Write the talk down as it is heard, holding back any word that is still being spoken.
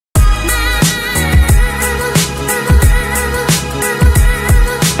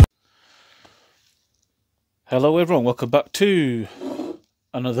Hello everyone, welcome back to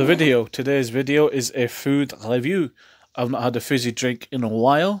another video. Today's video is a food review. I've not had a fizzy drink in a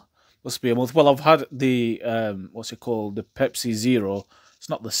while. Must be a month. Well, I've had the, what's it called? The Pepsi Zero. It's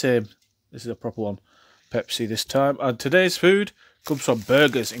not the same. This is a proper one. Pepsi this time. And today's food comes from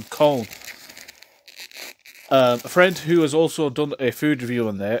Burgerz in Colne. A friend who has also done a food review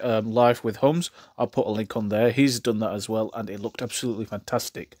on there, Life with Hums. I'll put a link on there. He's done that as well, and it looked absolutely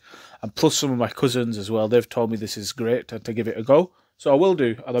fantastic. And plus some of my cousins as well, they've told me this is great to give it a go. So I will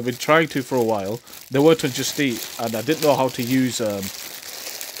do, and I've been trying to for a while. They weren't on Just Eat, and I didn't know how to use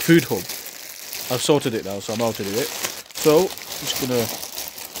Food Hub. I've sorted it now, so I know how to do it. So, I'm just going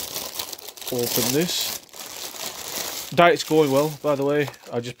to open this. Diet's going well, by the way.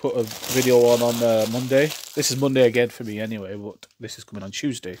 I just put a video on Monday. This is Monday again for me anyway, but this is coming on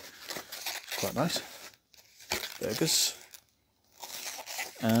Tuesday. It's quite nice. Burgers.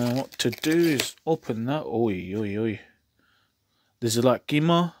 And what to do is open that. Oi, oi, oi. There's like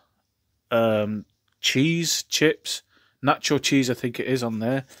keema, cheese, chips, nacho cheese I think it is on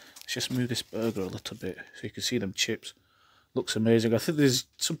there. Let's just move this burger a little bit so you can see them chips. Looks amazing. I think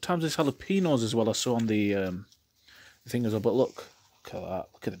sometimes there's jalapenos as well I saw on the thing as well, but look at that,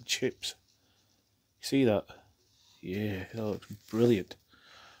 look at them chips. You see that? Yeah, that looks brilliant.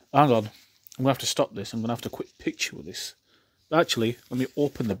 Hang on, I'm gonna have to stop this. I'm gonna have to quick picture with this. Actually, let me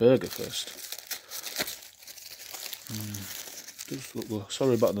open the burger first. Does look good.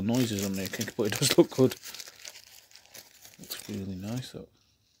 Sorry about the noises I'm making, but it does look good. Looks really nice though.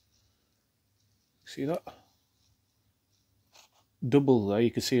 See that? Double there,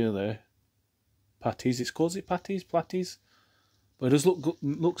 you can see it there. Patties, it's called it patties, platties, but it does look good,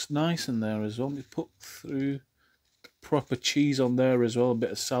 looks nice in there as well. We put through proper cheese on there as well, a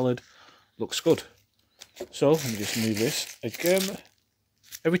bit of salad, looks good. So let me just move this again.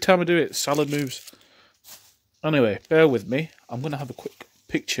 Every time I do it, salad moves. Anyway, bear with me. I'm gonna have a quick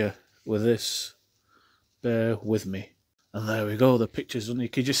picture with this. Bear with me. And there we go. The picture's done. You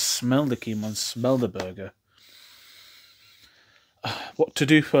can just smell the keema and smell the burger. What to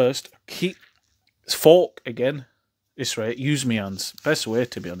do first? Keep fork again. This way, use my hands. Best way,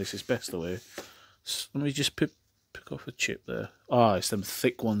 to be honest, is best the way. So let me just pick off a chip there. Ah, it's them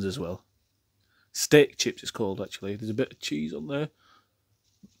thick ones as well. Steak chips it's called actually. There's a bit of cheese on there.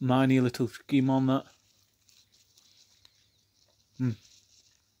 Tiny little keema on that.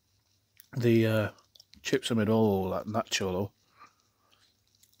 The chips are made all like nacho though.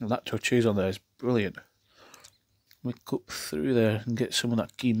 The nacho cheese on there is brilliant. Let me cut through there and get some of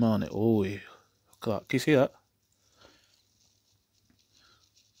that keema on it. Oh, yeah. Look at that. Can you see that?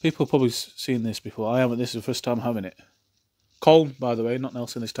 People have probably seen this before. I haven't. This is the first time having it. Colne, by the way, not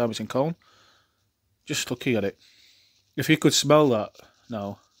Nelson this time. It's in Colne. Just looking at it. If you could smell that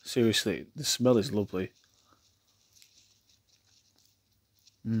now, seriously, the smell is lovely.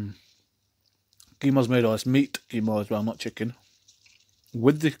 Keema's made of this meat keema as well, not chicken.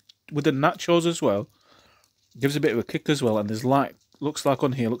 With the nachos as well, gives a bit of a kick as well. And there's like, looks like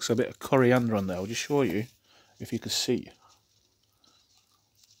on here, looks a bit of coriander on there. I'll just show you if you can see.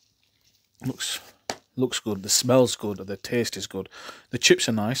 Looks good. The smell's good. The taste is good. The chips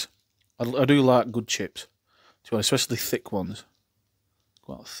are nice. I do like good chips, especially thick ones.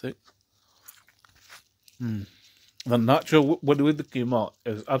 Quite thick. The nacho with the keema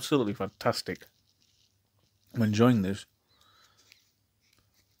is absolutely fantastic. I'm enjoying this.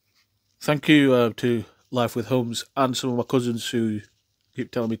 Thank you to Life with Hums and some of my cousins who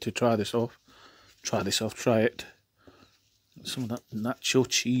keep telling me to try this off. Try it. Some of that nacho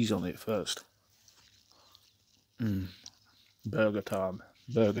cheese on it first. Burger time.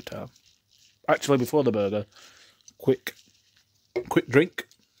 Actually, before the burger, quick drink.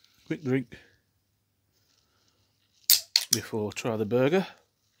 Before I try the burger.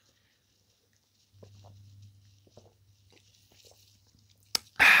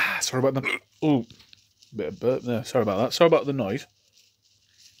 Sorry about the bit of burp there. Sorry about that. Sorry about the noise.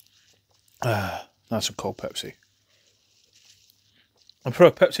 That's some cold Pepsi. I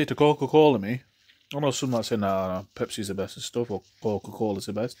prefer Pepsi to Coca-Cola, me. I know some might say, nah, Pepsi's the best and stuff, or Coca-Cola's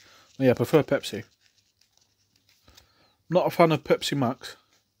the best. But yeah, I prefer Pepsi. Not a fan of Pepsi Max.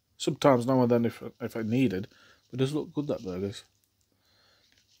 Sometimes now and then if I needed. But it does look good, that burgers.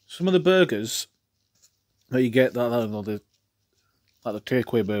 Some of the burgers that you get, like the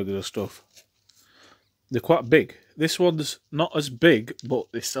takeaway burgers and stuff, they're quite big. This one's not as big, but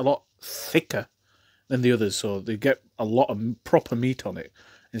it's a lot thicker than the others, so they get a lot of proper meat on it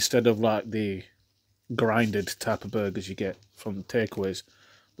instead of like the grinded type of burgers you get from takeaways.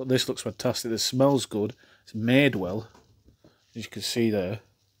 But this looks fantastic. The smells good. It's made well, as you can see there.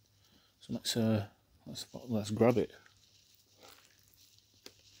 So let's Let's grab it.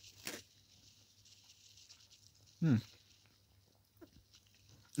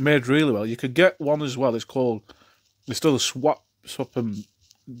 Made really well. You could get one as well. It's still a swap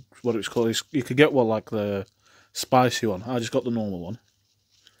what it's called. You could get one like the spicy one. I just got the normal one.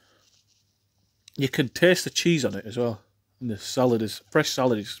 You can taste the cheese on it as well. And the salad is fresh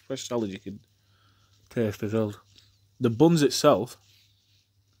salad. You can taste as well. The buns itself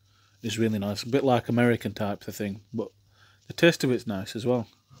is really nice. A bit like American type of thing, but the taste of it's nice as well.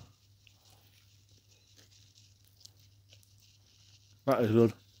 That is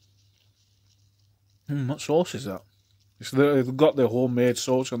good. What sauce is that? They've got their homemade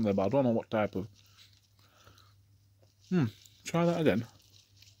sauce on there, but I don't know what type of. Try that again.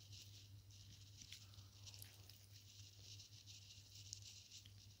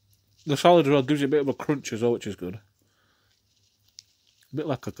 The salad as well gives you a bit of a crunch as well, which is good. A bit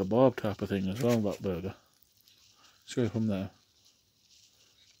like a kebab type of thing as well, that burger. Let's go from there.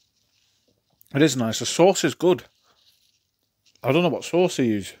 It is nice. The sauce is good. I don't know what sauce they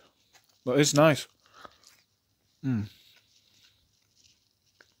use, but it's nice.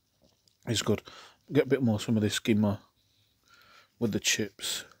 It's good. Get a bit more some of this skimmer with the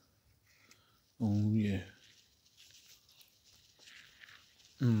chips. Oh yeah.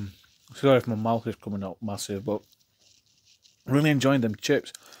 Sorry if my mouth is coming out massive, but I'm really enjoying them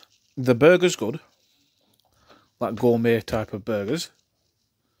chips. The burger's good. Like gourmet type of burgers.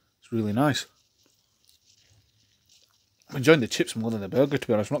 It's really nice. I'm enjoying the chips more than the burger, to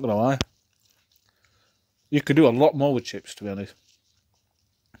be honest, I'm not going to lie. You could do a lot more with chips, to be honest.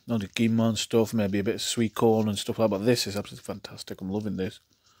 Not the keema and stuff, maybe a bit of sweet corn and stuff like that, but this is absolutely fantastic. I'm loving this.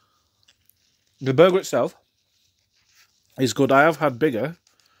 The burger itself is good. I have had bigger.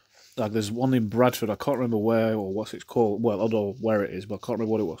 Like there's one in Bradford, I can't remember where or what it's called. Well, I don't know where it is, but I can't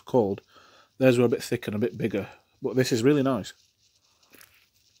remember what it was called. Theirs were a bit thicker and a bit bigger. But this is really nice.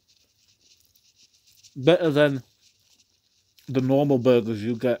 Better than the normal burgers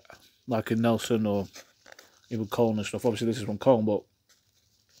you get, like in Nelson or even Colne and stuff. Obviously, this is from Colne, but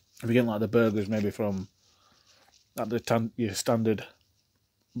if you get like the burgers maybe from your standard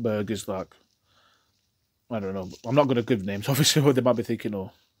burgers, like, I don't know. I'm not going to give names, obviously, or they might be thinking,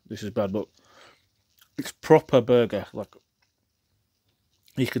 oh, this is bad, but it's proper burger. Like,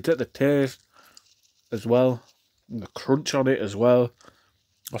 you can take the taste as well, and the crunch on it as well.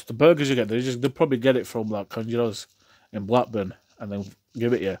 That's the burgers you get. They'll probably get it from like Congeros in Blackburn and then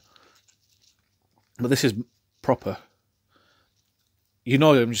give it you. But this is proper. You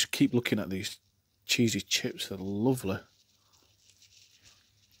know, I'm just keep looking at these cheesy chips. They're lovely.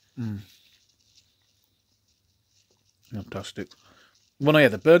 Fantastic. Well, yeah,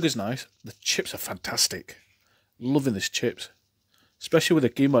 the burger's nice. The chips are fantastic. Loving these chips, especially with the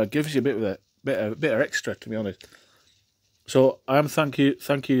keema. It gives you a bit of extra, to be honest. So thank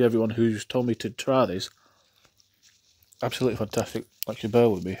you everyone who's told me to try this. Absolutely fantastic. Actually, bear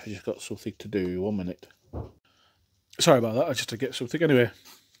with me. I just got something to do. 1 minute. Sorry about that. I just had to get something. Anyway,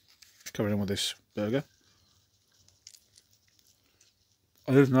 carrying on with this burger.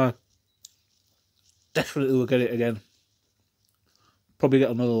 It is nice. Definitely will get it again. Probably get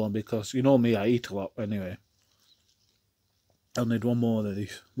another one because you know me, I eat a lot anyway. I'll need one more of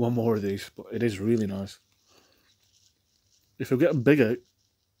these, but it is really nice. If you're getting bigger,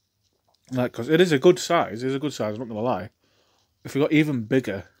 like, because it is a good size, I'm not going to lie. If you got even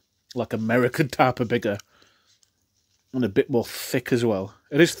bigger, like American type of bigger, and a bit more thick as well.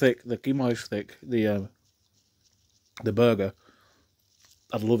 It is thick, the keema is thick, the burger,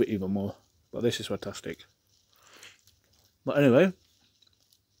 I'd love it even more. But this is fantastic. But anyway,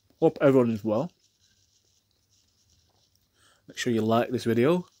 hope everyone is well. Make sure you like this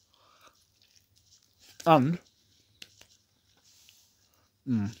video. And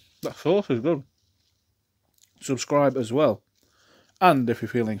that sauce is good. Subscribe as well. And if you're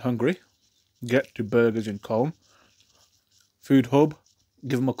feeling hungry, get to Burgerz in Colne. Food Hub,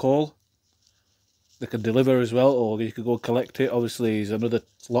 give them a call. They can deliver as well, or you could go collect it. Obviously, it's another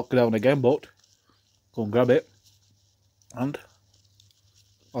lockdown again, but go and grab it. And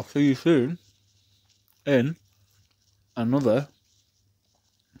I'll see you soon in another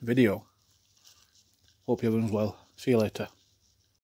video. Hope everyone's well. See you later.